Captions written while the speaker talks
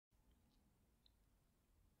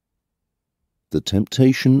The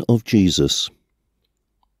temptation of Jesus.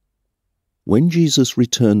 When Jesus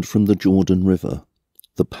returned from the Jordan River,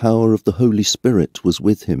 the power of the Holy Spirit was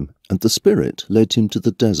with him, and the Spirit led him to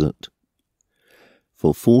the desert.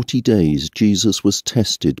 For 40 days Jesus was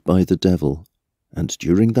tested by the devil, and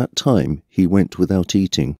during that time he went without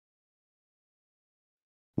eating.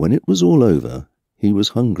 When it was all over, he was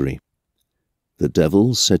hungry. The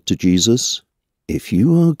devil said to Jesus, "If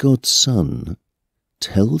you are God's Son,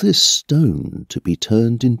 tell this stone to be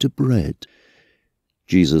turned into bread."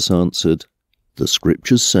 Jesus answered, "The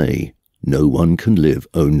Scriptures say, no one can live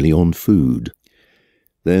only on food."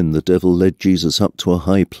 Then the devil led Jesus up to a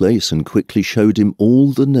high place and quickly showed him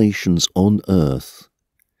all the nations on earth.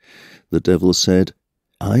 The devil said,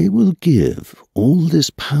 "I will give all this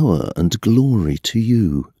power and glory to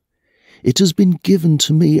you. It has been given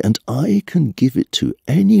to me, and I can give it to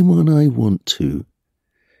anyone I want to.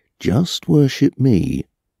 Just worship me,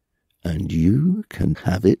 and you can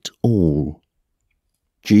have it all."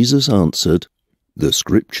 Jesus answered, "The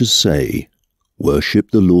Scriptures say,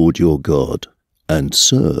 worship the Lord your God, and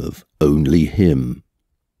serve only him."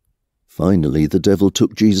 Finally, the devil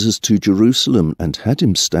took Jesus to Jerusalem and had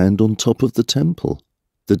him stand on top of the temple.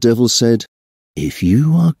 The devil said, "If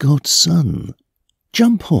you are God's Son,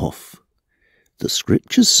 jump off. The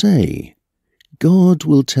Scriptures say, God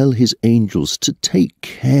will tell his angels to take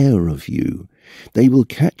care of you. They will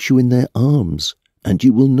catch you in their arms, and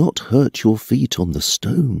you will not hurt your feet on the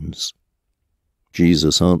stones."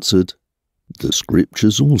 Jesus answered, "The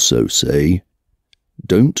Scriptures also say,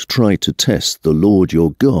 don't try to test the Lord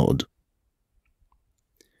your God."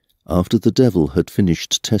 After the devil had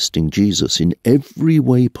finished testing Jesus in every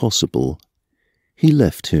way possible, he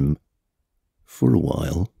left him for a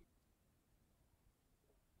while.